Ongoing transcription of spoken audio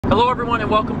Hello everyone and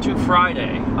welcome to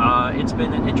Friday. It's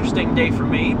been an interesting day for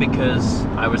me because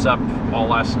I was up all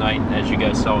last night, as you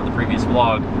guys saw in the previous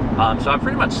vlog. So I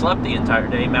pretty much slept the entire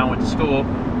day. Mal went to school.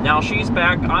 Now she's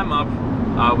back, I'm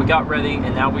up. We got ready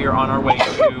and now we are on our way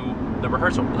to the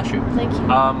rehearsal. Bless you. Thank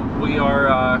you. We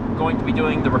are going to be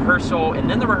doing the rehearsal and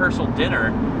then the rehearsal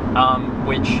dinner,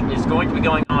 which is going to be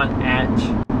going on at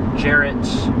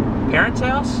Jarrett's parents'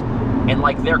 house, and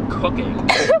like they're cooking.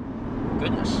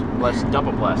 Goodness, bless,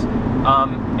 double bless.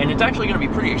 And it's actually going to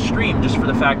be pretty extreme just for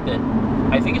the fact that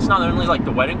I think it's not only like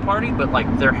the wedding party, but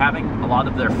like they're having a lot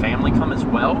of their family come as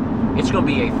well. It's going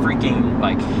to be a freaking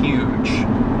like huge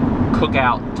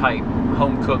cookout type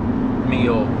home cooked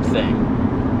meal thing.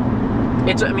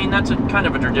 I mean, that's a kind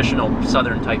of a traditional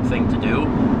southern type thing to do,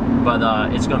 but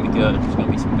it's going to be good. It's going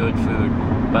to be some good food.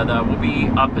 But we'll be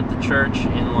up at the church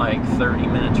in like 30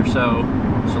 minutes or so.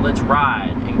 So let's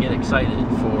ride and get excited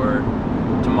for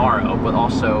tomorrow, but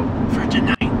also for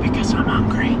tonight because I'm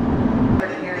hungry.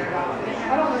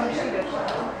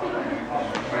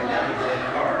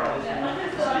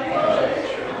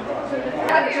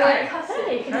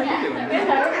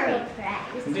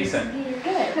 Decent.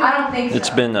 I don't think so.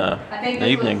 It's been an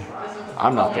evening.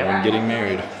 I'm not the one getting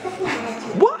married.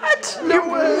 What?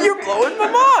 You're blowing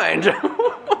my mind.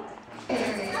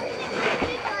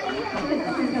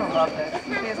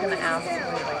 He's gonna ask.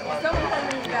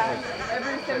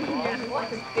 Every 17 years there's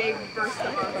like a big burst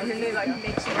of love and then they like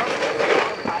make sure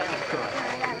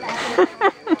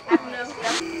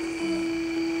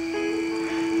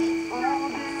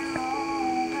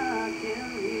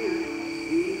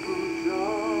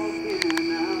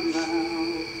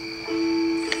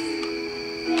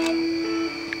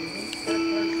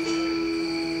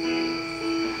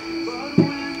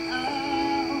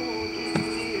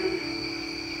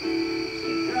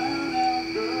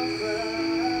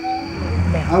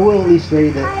I will at least say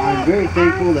that I'm very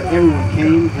thankful that everyone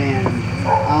came, and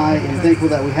I am thankful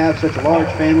that we have such a large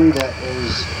family that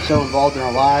is so involved in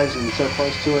our lives and so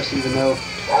close to us, even though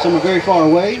some are very far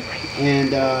away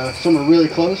and some are really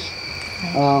close.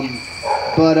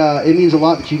 But it means a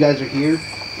lot that you guys are here,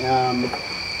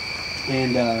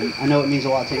 and I know it means a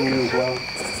lot to Annie as well.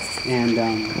 And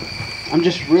I'm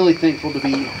just really thankful to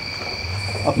be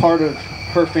a part of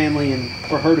her family and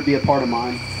for her to be a part of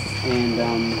mine.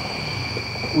 And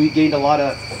we gained a lot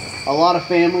of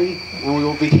family, and we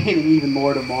will be gaining even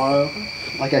more tomorrow.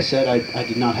 Like I said, I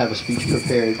did not have a speech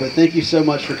prepared, but thank you so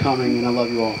much for coming, and I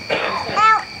love you all.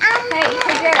 Hey,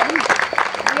 Jarrett,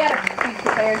 we had a speech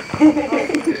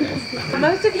prepared.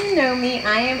 Most of you know me.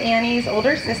 I am Annie's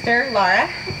older sister, Laura.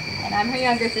 and I'm her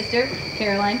younger sister,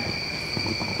 Caroline.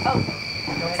 Oh.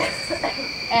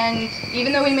 And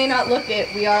even though we may not look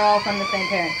it, we are all from the same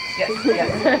parents. Yes,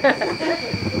 yes.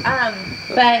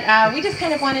 But we just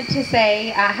kind of wanted to say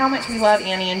how much we love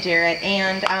Annie and Jarrett.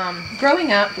 And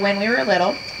growing up, when we were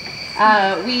little,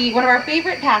 one of our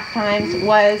favorite pastimes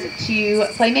was to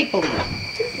play make-believe.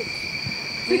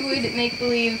 We would make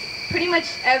believe pretty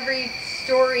much every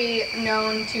story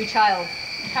known to time.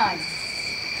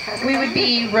 We would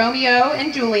be Romeo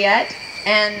and Juliet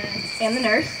and And the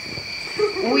nurse.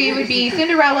 we would be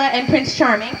Cinderella and Prince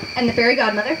Charming. And the fairy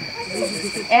godmother.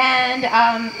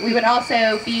 And we would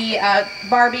also be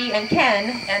Barbie and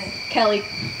Ken and Kelly.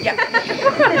 yeah.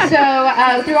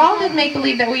 So through all the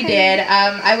make-believe that we did,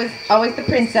 I was always the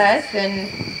princess, and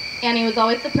Annie was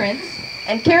always the prince.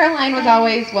 and Caroline was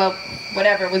always, well,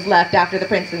 whatever was left after the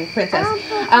prince and princess.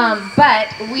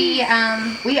 But we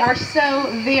are so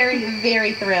very,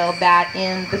 very thrilled that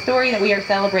in the story that we are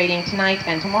celebrating tonight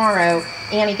and tomorrow,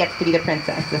 Annie gets to be the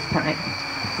princess this time.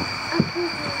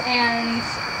 And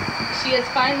she has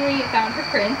finally found her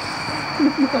prince.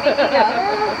 Speaking of,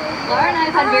 Laura and I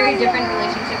have had very different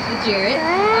relationships with Jarrett.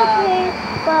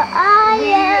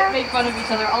 We make fun of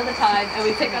each other all the time, and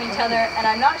we pick on each other, and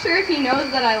I'm not sure if he knows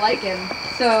that I like him.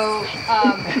 So,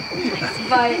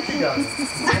 but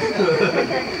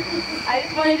I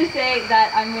just wanted to say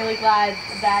that I'm really glad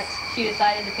that she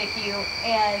decided to pick you,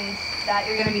 and that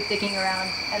you're going to be sticking around.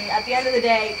 And at the end of the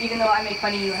day, even though I make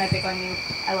fun of you and I pick on you,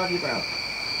 I love you, bro.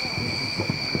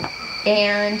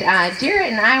 And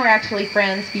Jarrett and I were actually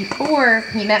friends before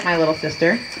he met my little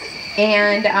sister.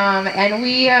 And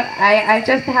I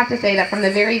just have to say that from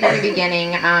the very, very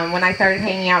beginning, when I started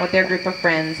hanging out with their group of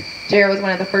friends, Jarrett was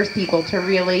one of the first people to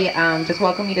really just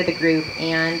welcome me to the group,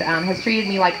 and has treated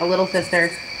me like a little sister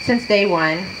since day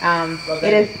one.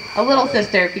 It is a little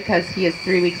sister because he is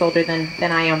 3 weeks older than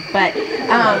I am, but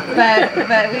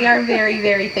we are very,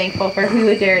 very thankful for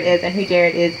who Jarrett is and who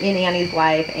Jarrett is in Annie's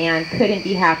life, and couldn't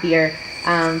be happier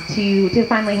to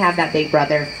finally have that big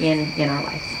brother in our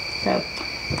lives. So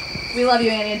We love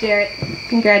you, Annie and Jarrett.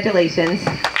 Congratulations.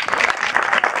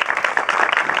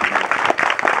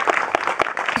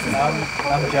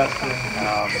 I'm Justin.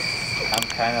 I'm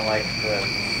kind of like the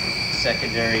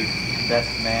secondary best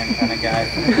man kind of guy.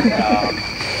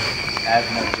 I've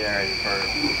known Jarrett for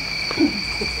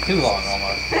too long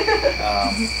almost.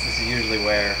 This is usually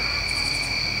where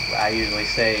I usually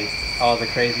say all the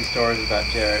crazy stories about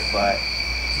Jarrett, but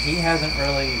he hasn't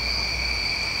really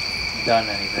done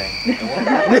anything. What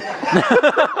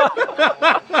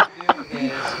he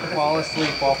is fall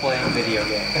asleep while playing video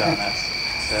games on us.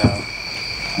 So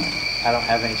I don't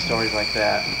have any stories like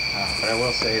that, but I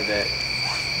will say that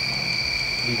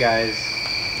you guys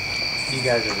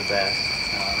are the best.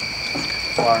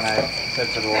 Laura and I said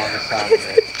for the longest time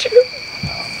that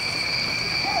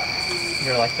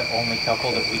you're like the only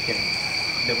couple that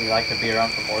we like to be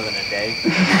around for more than a day.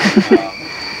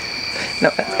 No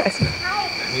offense, guys.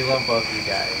 We love both of you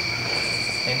guys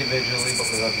individually, but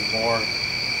we love you more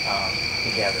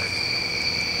together.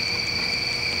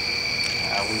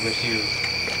 We wish you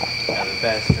the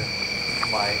best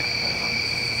in life.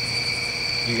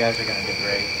 You guys are going to do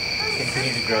great.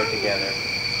 Continue to grow together.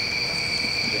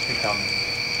 Just become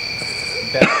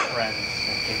best friends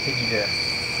and continue to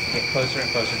get closer and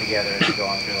closer together as you go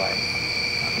on through life.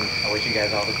 I wish you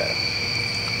guys all the best.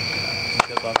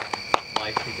 Good luck in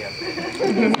life together.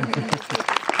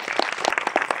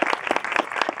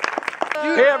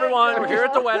 Hey everyone, we're here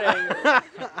at the wedding.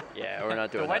 Yeah, we're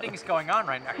not doing The that. wedding's going on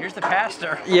right now. Here's the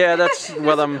pastor. Yeah, that's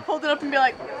what I'm... Hold it up and be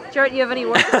like, Jarrett, you have any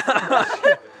words?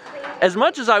 As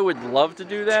much as I would love to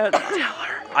do that,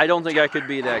 I don't think I could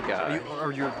be that guy.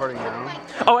 Are you recording now?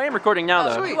 Oh, I am recording now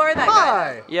though. You are that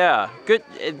guy. Yeah, good.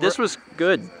 This was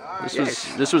good.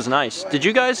 This was nice. Did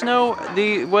you guys know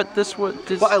what this was?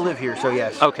 Well, I live here, so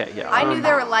yes. Okay, yeah. I knew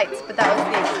there were lights, but that was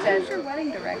the extent. Who's your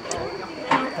wedding director?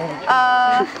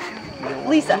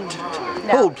 Lisa.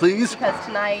 No, Hold, please. because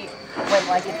tonight went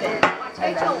like it did,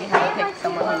 and then we had to pick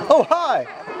someone who Oh, hi.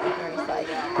 was like,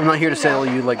 I'm not here to sell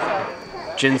you like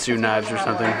Jinsu knives or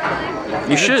something.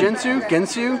 You should. Jinsu?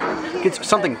 Gensu? It's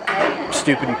something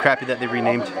stupid and crappy that they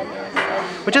renamed.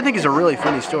 Which I think is a really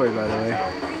funny story, by the way.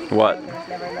 What?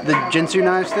 The Jinsu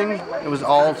knives thing, it was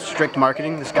all strict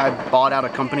marketing. This guy bought out a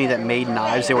company that made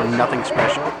knives. They were nothing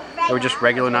special. They were just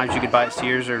regular knives you could buy at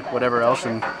Sears or whatever else,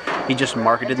 and he just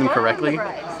marketed them correctly.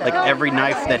 Like every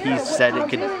knife that he said it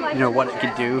could, you know, what it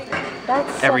could do,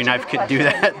 every knife could do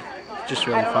that. Just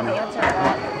really funny.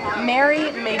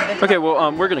 Mary made the. Okay,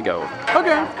 well, we're gonna go.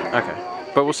 Okay. Okay,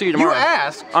 but we'll see you tomorrow. You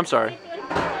asked. I'm sorry.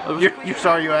 You're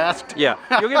sorry you asked? Yeah,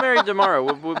 you'll get married tomorrow.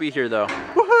 We'll be here though.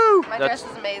 Woohoo! My dress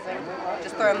is amazing.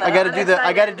 Just throw them. I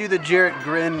gotta do the Jarrett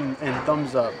grin and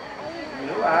thumbs up.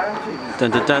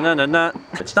 Dun, dun, dun, dun, dun, dun.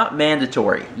 It's not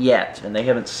mandatory yet, and they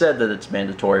haven't said that it's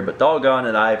mandatory, but doggone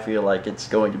it, I feel like it's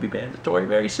going to be mandatory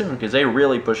very soon because they're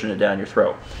really pushing it down your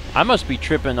throat. I must be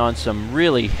tripping on some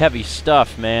really heavy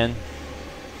stuff, man.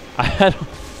 I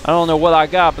don't know what I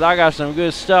got, but I got some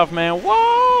good stuff, man.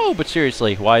 Whoa! But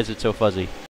seriously, why is it so fuzzy?